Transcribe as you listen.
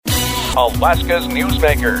Alaska's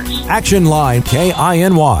newsmakers. Action Line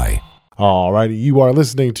KINY. All right, you are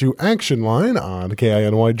listening to Action Line on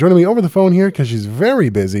KINY. Joining me over the phone here, because she's very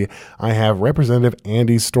busy, I have Representative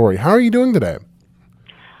Andi Story. How are you doing today?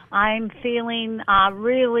 I'm feeling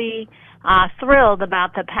really thrilled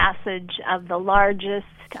about the passage of the largest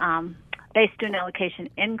base student allocation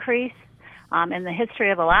increase in the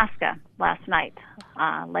history of Alaska last night.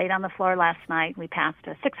 Laid on the floor last night, we passed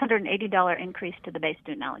a $680 increase to the base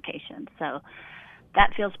student allocation. So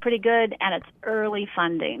that feels pretty good, and it's early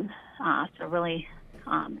funding, so really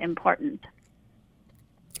important.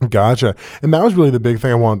 Gotcha. And that was really the big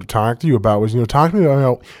thing I wanted to talk to you about was, talk to me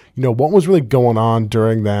about, what was really going on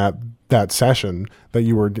during that session that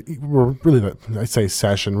you were really, I say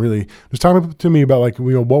session, really just talk to me about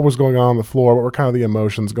what was going on the floor, what were kind of the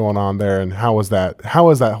emotions going on there, and how was that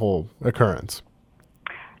whole occurrence?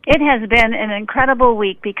 It has been an incredible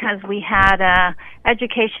week because we had a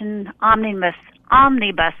education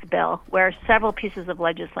omnibus bill where several pieces of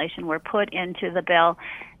legislation were put into the bill,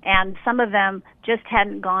 and some of them just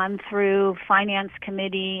hadn't gone through finance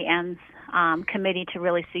committee and committee to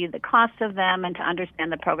really see the cost of them and to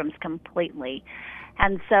understand the programs completely.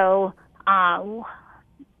 And so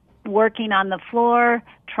working on the floor,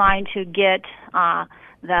 trying to get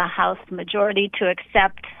the House majority to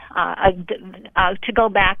accept to go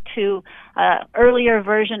back to an earlier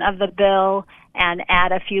version of the bill and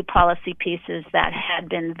add a few policy pieces that had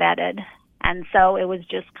been vetted. And so it was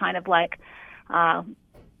just kind of like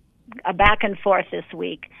a back and forth this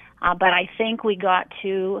week. But I think we got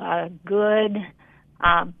to a good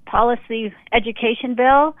policy education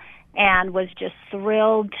bill and was just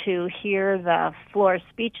thrilled to hear the floor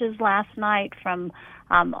speeches last night from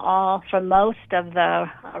most of the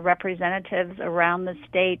representatives around the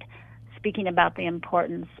state speaking about the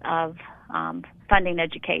importance of funding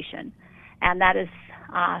education. And that is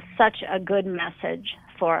such a good message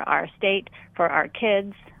for our state, for our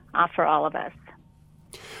kids, for all of us.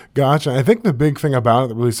 Gotcha. I think the big thing about it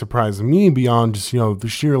that really surprised me beyond just,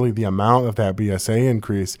 sheerly the amount of that BSA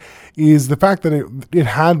increase is the fact that it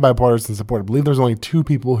had bipartisan support. I believe there's only 2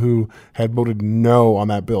 people who had voted no on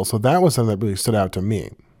that bill. So that was something that really stood out to me.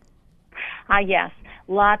 Yes.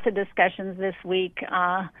 Lots of discussions this week.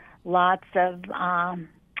 Lots of,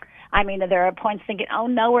 there are points thinking, oh,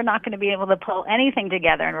 no, we're not going to be able to pull anything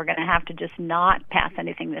together, and we're going to have to just not pass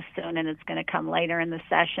anything this soon, and it's going to come later in the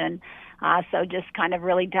session. So just kind of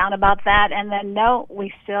really down about that. And then, no,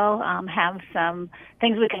 we still have some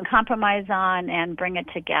things we can compromise on and bring it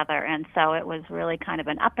together. And so it was really kind of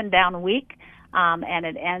an up and down week, and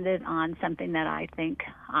it ended on something that I think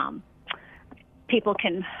people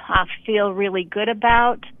can feel really good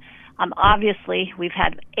about. Obviously, we've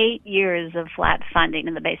had 8 years of flat funding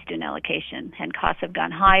in the base student allocation, and costs have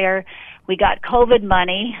gone higher. We got COVID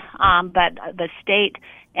money, but the state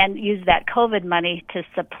used that COVID money to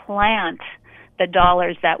supplant the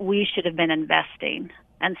dollars that we should have been investing.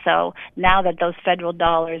 And so now that those federal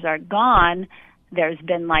dollars are gone, there's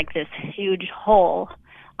been like this huge hole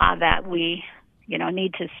that we,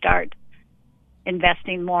 need to start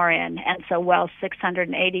investing more in. And so while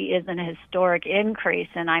 680 is an historic increase,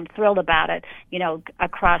 and I'm thrilled about it,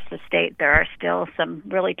 across the state there are still some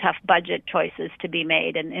really tough budget choices to be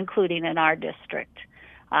made, and including in our district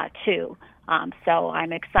too. So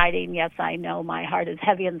I'm excited. Yes, I know my heart is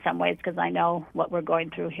heavy in some ways because I know what we're going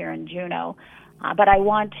through here in Juneau. But I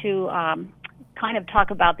want to kind of talk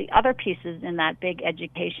about the other pieces in that big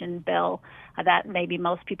education bill that maybe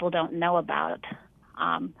most people don't know about.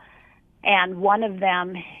 And one of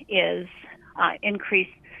them is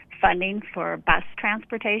increased funding for bus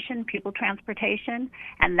transportation, pupil transportation,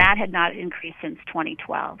 and that had not increased since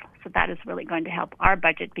 2012. So that is really going to help our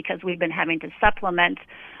budget because we've been having to supplement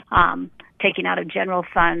taking out of general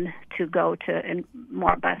fund to go to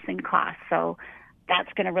more busing costs. So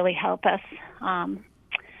that's going to really help us.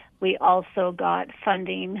 We also got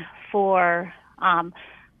funding for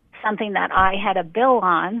something that I had a bill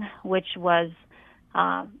on, which was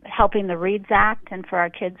helping the READS Act, and for our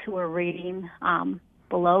kids who are reading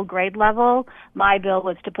below grade level. My bill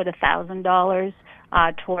was to put $1,000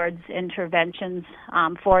 towards interventions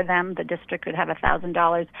for them. The district would have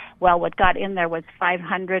 $1,000. Well, what got in there was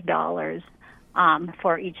 $500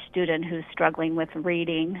 for each student who's struggling with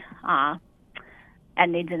reading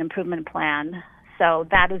and needs an improvement plan. So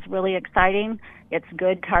that is really exciting. It's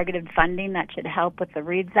good targeted funding that should help with the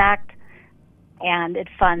READS Act. And it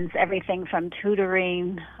funds everything from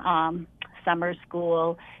tutoring, summer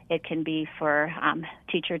school. It can be for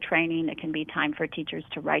teacher training. It can be time for teachers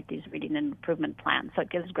to write these reading and improvement plans. So it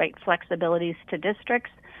gives great flexibilities to districts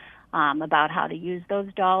about how to use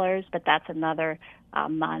those dollars. But that's another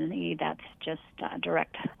money that's just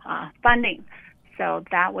direct funding. So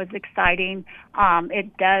that was exciting.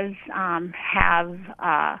 It does have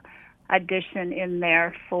addition in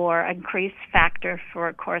there for increased factor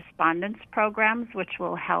for correspondence programs, which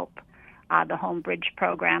will help the Home Bridge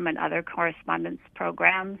program and other correspondence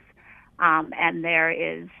programs. And there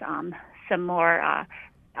is some more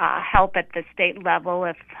help at the state level.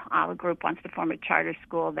 If a group wants to form a charter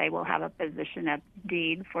school, they will have a position at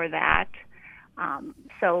deed for that. And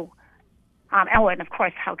of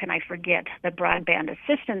course, how can I forget the broadband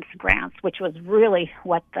assistance grants, which was really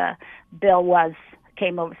what the bill was,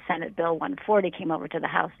 came over, Senate Bill 140 came over to the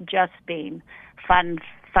House, just being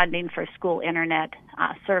funding for school internet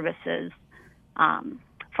services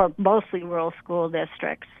for mostly rural school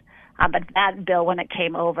districts. But that bill, when it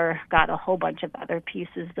came over, got a whole bunch of other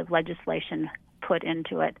pieces of legislation put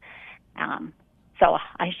into it. So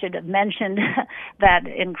I should have mentioned that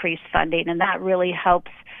increased funding, and that really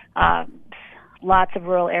helps lots of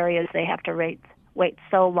rural areas. They have to wait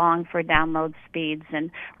so long for download speeds, and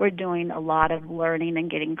we're doing a lot of learning and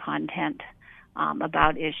getting content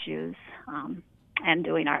about issues and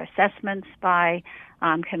doing our assessments by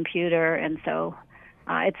computer, and so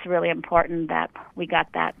it's really important that we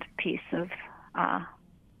got that piece of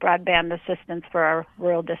broadband assistance for our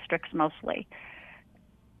rural districts mostly.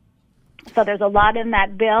 So there's a lot in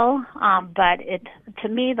that bill, but to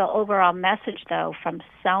me, the overall message, though, from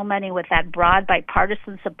so many with that broad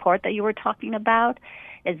bipartisan support that you were talking about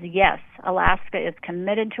is, yes, Alaska is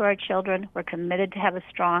committed to our children. We're committed to have a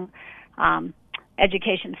strong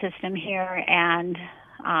education system here, and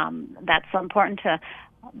that's so important to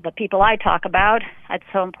the people I talk about. It's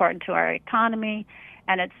so important to our economy,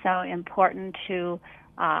 and it's so important to,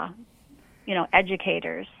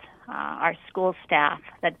 educators, our school staff,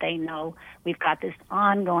 that they know we've got this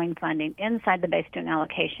ongoing funding inside the base student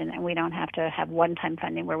allocation, and we don't have to have one-time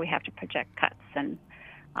funding where we have to project cuts. And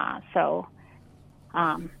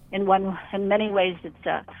in many ways, it's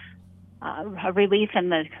a relief, and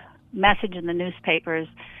the message in the newspapers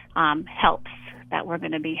helps that we're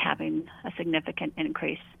going to be having a significant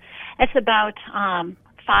increase. It's about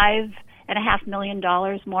 $5.5 million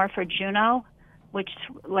more for Juneau, which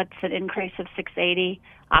what's an increase of $680.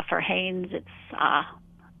 For Haines, it's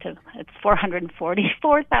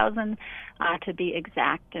 $444,000 to be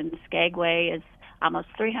exact, and Skagway is almost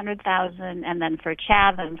 $300,000, and then for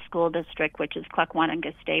Chatham School District, which is Cluck-One and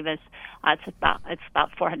Gustavus, it's about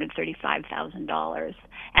 $435,000.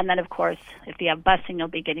 And then, of course, if you have busing, you'll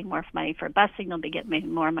be getting more money for busing. You'll be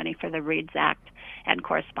getting more money for the Reads Act and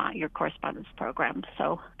your correspondence program.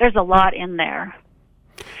 So there's a lot in there.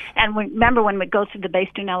 And remember, when we go through the base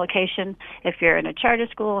student allocation, if you're in a charter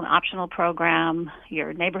school, an optional program,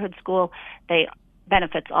 your neighborhood school, they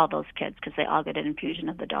benefits all those kids because they all get an infusion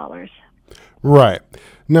of the dollars. Right.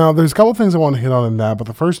 Now, there's a couple of things I want to hit on in that, but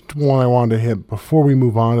the first one I wanted to hit before we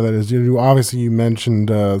move on to that is, obviously you mentioned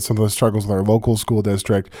some of the struggles with our local school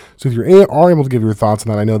district. So if you are able to give your thoughts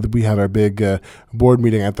on that, I know that we had our big board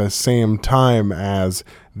meeting at the same time as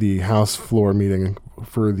the House floor meeting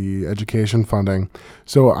for the education funding.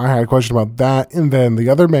 So I had a question about that. And then the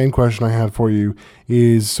other main question I had for you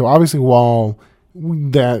is, so obviously while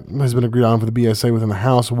that has been agreed on for the BSA within the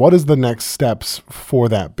House, what is the next steps for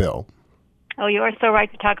that bill? Oh, you are so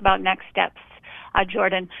right to talk about next steps,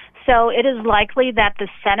 Jordan. So it is likely that the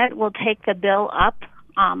Senate will take the bill up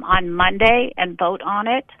on Monday and vote on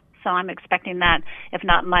it. So I'm expecting that, if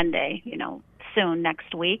not Monday, soon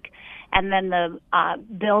next week. And then the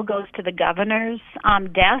bill goes to the governor's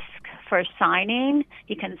desk for signing.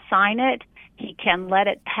 He can sign it. He can let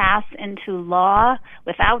it pass into law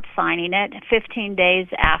without signing it. 15 days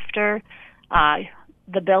after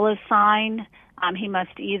the bill is signed, he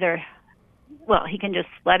must he can just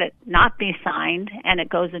let it not be signed and it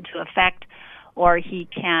goes into effect, or he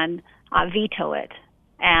can veto it.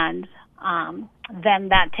 And then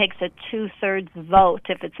that takes a 2/3 vote,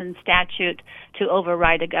 if it's in statute, to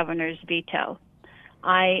override a governor's veto.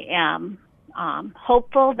 I am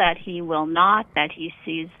hopeful that he will not, that he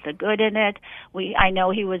sees the good in it. I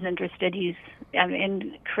know he was interested. He's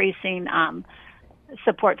increasing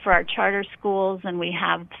support for our charter schools, and we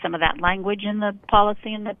have some of that language in the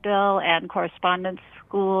policy in the bill, and correspondence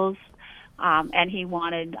schools, and he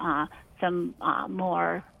wanted some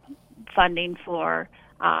more funding for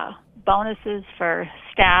bonuses for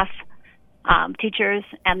staff, teachers,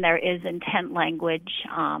 and there is intent language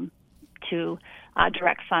to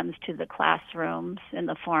direct funds to the classrooms in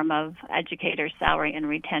the form of educator salary and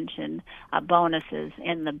retention bonuses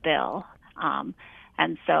in the bill.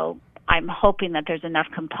 And so I'm hoping that there's enough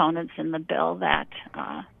components in the bill that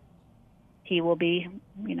he will be,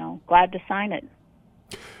 glad to sign it.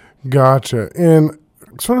 Gotcha. And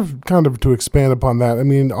sort of kind of to expand upon that, I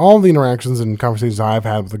mean, all the interactions and conversations I've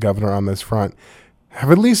had with the governor on this front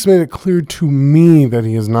have at least made it clear to me that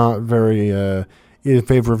he is not very in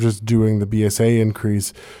favor of just doing the BSA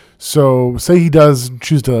increase. So say he does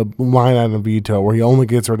choose to line out a veto where he only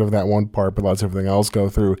gets rid of that one part but lets everything else go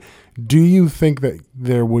through. Do you think that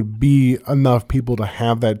there would be enough people to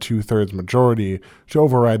have that 2/3 majority to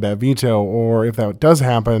override that veto? Or if that does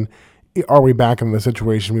happen, are we back in the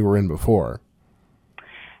situation we were in before?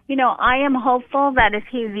 I am hopeful that if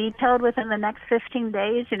he vetoed within the next 15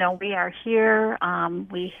 days, we are here.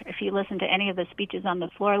 If you listen to any of the speeches on the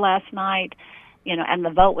floor last night, and the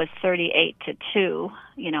vote was 38-2,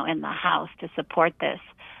 in the House to support this.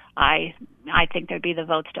 I think there'd be the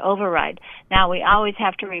votes to override. Now, we always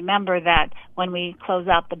have to remember that when we close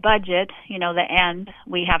out the budget, the end,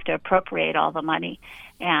 we have to appropriate all the money.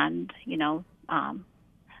 And,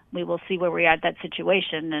 we will see where we are at that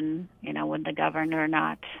situation. And, would the governor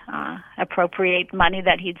not appropriate money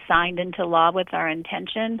that he'd signed into law with our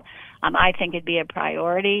intention? I think it'd be a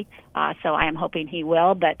priority. So I am hoping he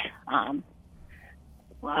will. But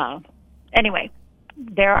anyway,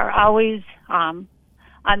 there are always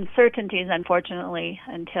uncertainties, unfortunately,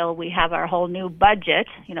 until we have our whole new budget,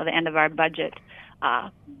 the end of our budget,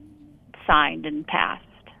 signed and passed,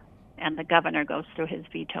 and the governor goes through his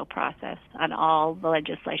veto process on all the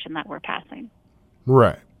legislation that we're passing.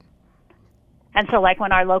 Right. And so, like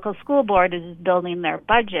when our local school board is building their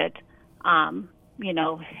budget,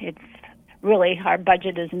 it's really, our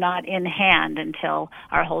budget is not in hand until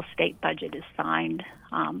our whole state budget is signed.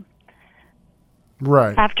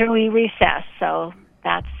 Right. After we recess. So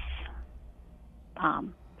that's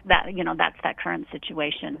that's that current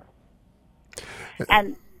situation.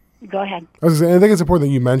 And go ahead. I think it's important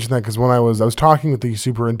that you mentioned that because when I was talking with the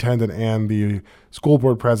superintendent and the school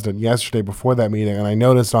board president yesterday before that meeting, and I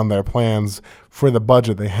noticed on their plans for the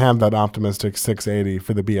budget they had that optimistic 680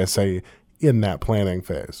 for the BSA in that planning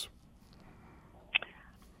phase.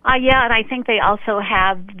 Yeah, and I think they also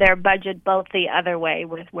have their budget both the other way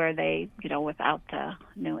with where they, without the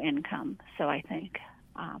new income. So I think.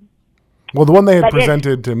 Well, the one they had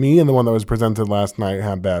presented to me and the one that was presented last night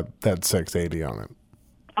had that 680 on it.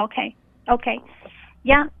 Okay.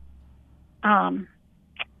 Yeah.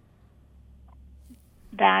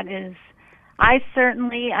 That is, I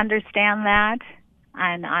certainly understand that,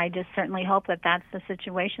 and I just certainly hope that that's the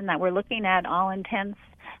situation that we're looking at, all intents.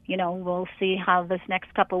 We'll see how this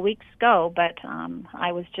next couple of weeks go, but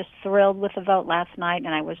I was just thrilled with the vote last night,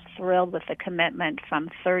 and I was thrilled with the commitment from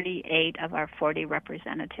 38 of our 40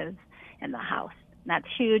 representatives in the House. That's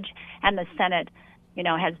huge, and the Senate,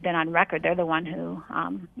 has been on record. They're the one who,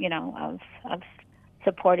 of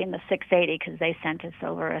supporting the 680 because they sent us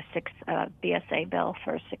over a BSA bill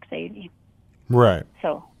for 680. Right.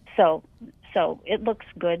 So it looks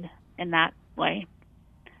good in that way.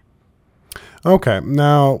 Okay.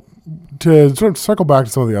 Now, to sort of circle back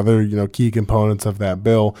to some of the other, key components of that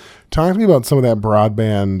bill, talk to me about some of that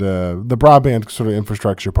the broadband sort of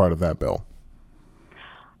infrastructure part of that bill.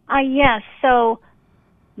 Yes. So,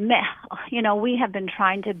 we have been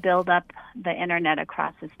trying to build up the internet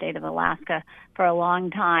across the state of Alaska for a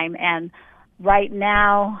long time, and right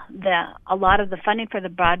now, a lot of the funding for the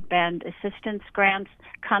broadband assistance grants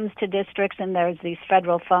comes to districts, and there's these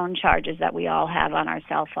federal phone charges that we all have on our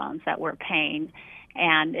cell phones that we're paying,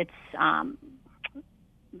 and it's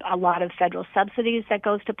a lot of federal subsidies that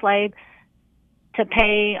goes to play to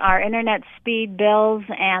pay our internet speed bills,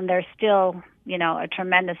 and there's still, a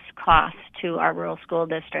tremendous cost to our rural school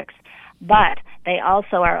districts. But they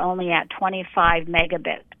also are only at 25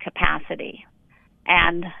 megabit capacity.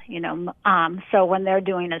 And, so when they're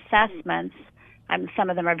doing assessments, some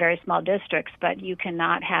of them are very small districts, but you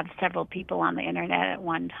cannot have several people on the internet at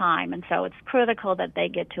one time. And so it's critical that they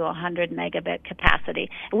get to 100 megabit capacity.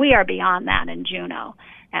 We are beyond that in Juneau.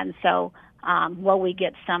 And so while we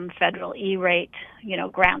get some federal E-rate,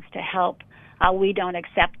 grants to help, we don't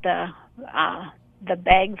accept the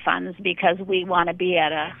BEG funds because we want to be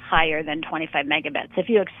at a higher than 25 megabits. If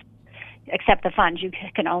you accept the funds, you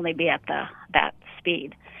can only be at that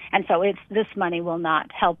speed. And so this money will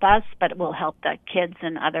not help us, but it will help the kids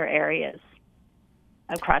in other areas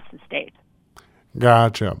across the state.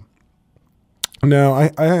 Gotcha. Now,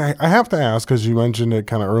 I have to ask, because you mentioned it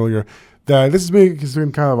kind of earlier, that this has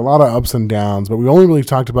been kind of a lot of ups and downs, but we only really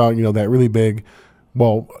talked about, that really big,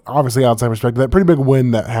 well, obviously outside perspective, that pretty big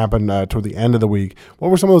win that happened toward the end of the week.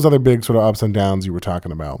 What were some of those other big sort of ups and downs you were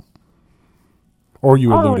talking about? Or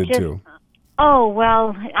you alluded to? Oh,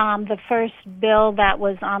 well, the first bill that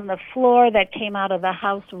was on the floor that came out of the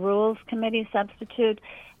House Rules Committee substitute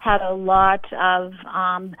had a lot of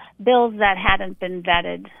bills that hadn't been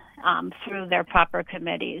vetted through their proper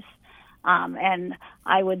committees. And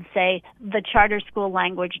I would say the charter school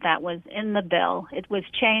language that was in the bill, it was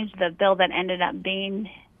changed. The bill that ended up being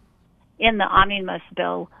in the omnibus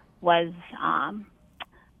bill was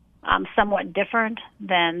somewhat different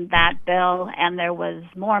than that bill, and there was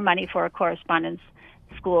more money for correspondence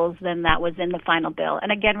schools than that was in the final bill.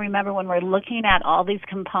 And again, remember, when we're looking at all these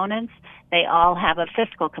components, they all have a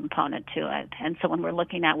fiscal component to it. And so when we're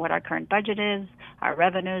looking at what our current budget is, our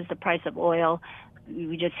revenues, the price of oil,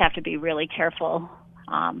 we just have to be really careful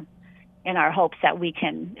in our hopes that we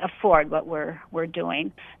can afford what we're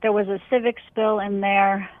doing. There was a civics bill in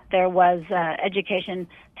there. There was an education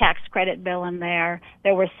tax credit bill in there.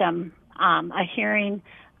 There was a hearing,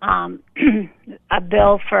 a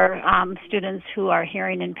bill for students who are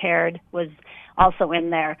hearing impaired was also in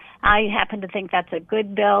there. I happen to think that's a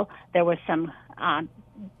good bill. There were some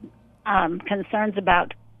concerns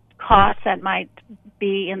about costs that might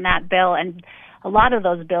be in that bill, and a lot of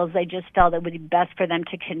those bills, they just felt it would be best for them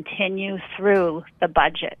to continue through the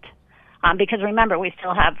budget. Because remember, we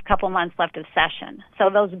still have a couple months left of session. So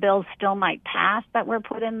those bills still might pass that were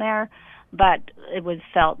put in there, but it was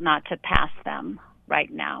felt not to pass them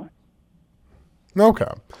right now.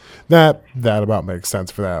 Okay. That about makes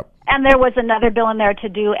sense for that. And there was another bill in there to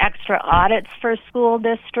do extra audits for school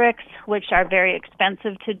districts, which are very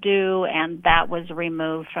expensive to do, and that was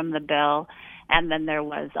removed from the bill. And then there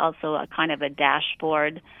was also a kind of a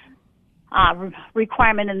dashboard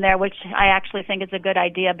requirement in there, which I actually think is a good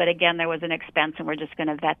idea. But again, there was an expense, and we're just going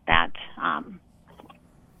to vet that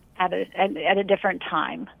at a different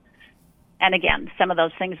time. And again, some of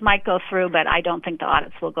those things might go through, but I don't think the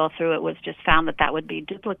audits will go through. It was just found that would be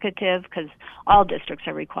duplicative because all districts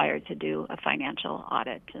are required to do a financial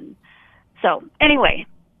audit. And so anyway,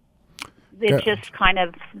 it just kind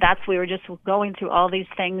of, we were just going through all these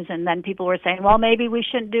things, and then people were saying, well, maybe we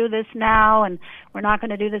shouldn't do this now, and we're not going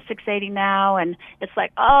to do the 680 now. And it's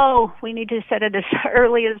like, oh, we need to set it as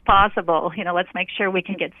early as possible. Let's make sure we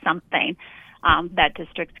can get something that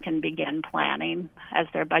districts can begin planning as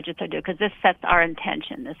their budgets are due, because this sets our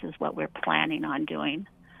intention. This is what we're planning on doing.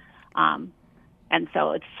 And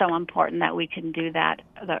so it's so important that we can do that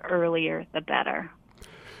the earlier, the better.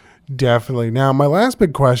 Definitely. Now, my last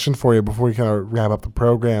big question for you before we kind of wrap up the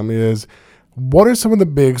program is, what are some of the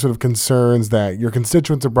big sort of concerns that your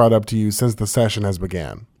constituents have brought up to you since the session has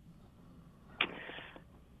began?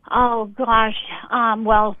 Oh, gosh.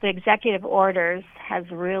 Well, the executive orders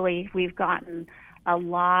we've gotten a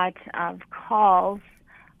lot of calls,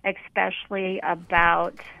 especially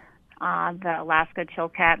about the Alaska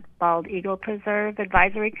Chilkat Bald Eagle Preserve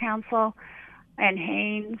Advisory Council and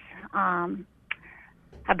Haines,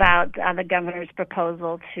 about the governor's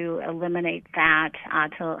proposal to eliminate that,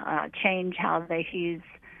 to change how he's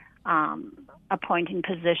appointing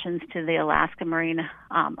positions to the Alaska Marine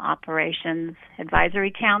Operations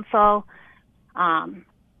Advisory Council,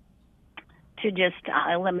 to just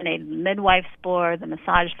eliminate the midwives board, the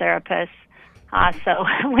massage therapists. So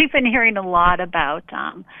we've been hearing a lot about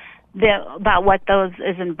what those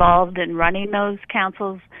is involved in running those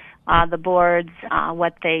councils, the boards,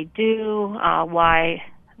 what they do, why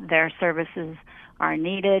their services are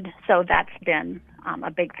needed. So that's been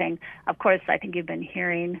a big thing. Of course, I think you've been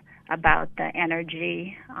hearing about the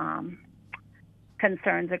energy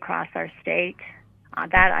concerns across our state.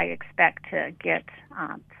 That I expect to get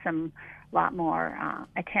some lot more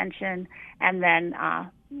attention. And then,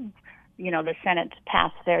 the Senate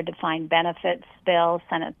passed their defined benefits bill,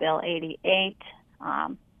 Senate Bill 88.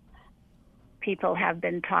 People have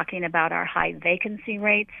been talking about our high vacancy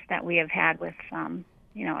rates that we have had with,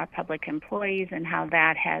 our public employees, and how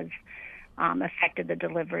that has affected the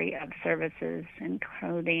delivery of services,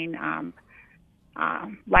 including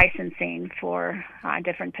licensing for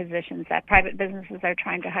different positions that private businesses are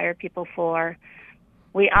trying to hire people for.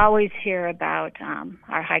 We always hear about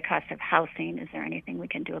our high cost of housing. Is there anything we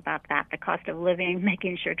can do about that? The cost of living,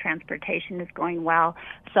 making sure transportation is going well.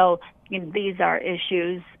 So these are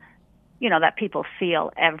issues, that people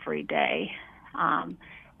feel every day.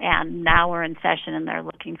 And now we're in session, and they're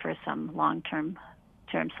looking for some long-term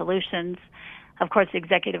solutions. Of course,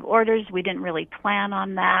 executive orders, we didn't really plan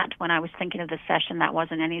on that. When I was thinking of the session, that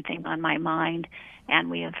wasn't anything on my mind, and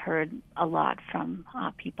we have heard a lot from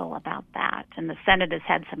people about that. And the Senate has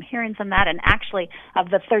had some hearings on that, and actually, of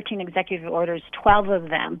the 13 executive orders, 12 of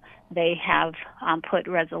them, they have put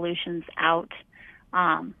resolutions out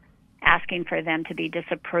asking for them to be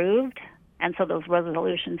disapproved, and so those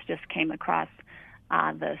resolutions just came across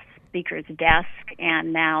the Speaker's desk,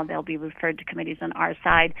 and now they'll be referred to committees on our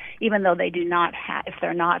side. Even though they do not if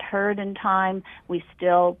they're not heard in time, we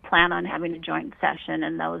still plan on having a joint session,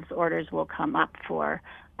 and those orders will come up for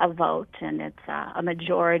a vote, and it's a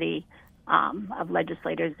majority of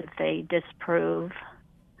legislators if they disapprove.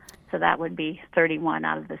 So that would be 31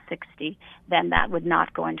 out of the 60. Then that would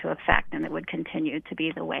not go into effect, and it would continue to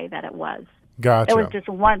be the way that it was. Gotcha. There was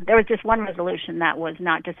just one resolution that was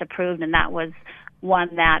not disapproved, and that was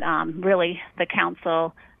one that really the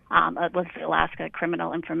council was the Alaska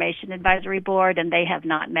Criminal Information Advisory Board, and they have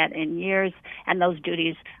not met in years, and those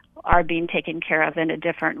duties are being taken care of in a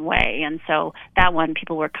different way. And so that one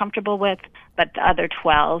people were comfortable with, but the other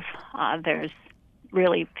 12, there's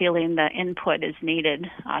really feeling the input is needed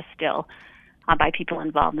still by people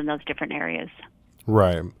involved in those different areas.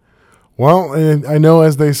 Right. Well, I know,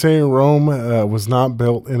 as they say, Rome was not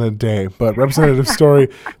built in a day. But Representative Story,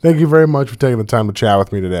 thank you very much for taking the time to chat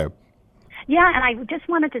with me today. Yeah, and I just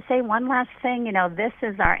wanted to say one last thing. This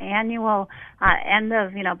is our annual end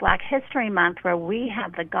of, Black History Month, where we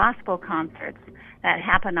have the gospel concerts that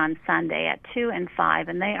happen on Sunday at 2 and 5,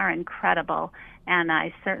 and they are incredible. And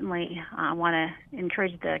I certainly want to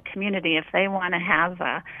encourage the community, if they want to have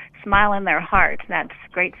a smile in their heart, that's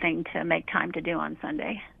a great thing to make time to do on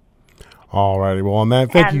Sunday. All righty. Well, on that,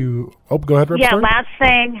 thank you. Oh, go ahead, Rep. Yeah, Story. last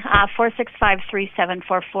thing,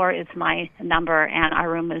 465-3744 is my number, and our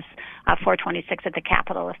room is 426 at the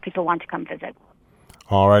Capitol if people want to come visit.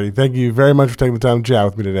 All righty. Thank you very much for taking the time to chat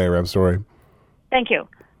with me today, Rep. Story. Thank you.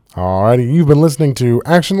 All righty. You've been listening to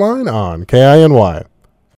Action Line on KINY.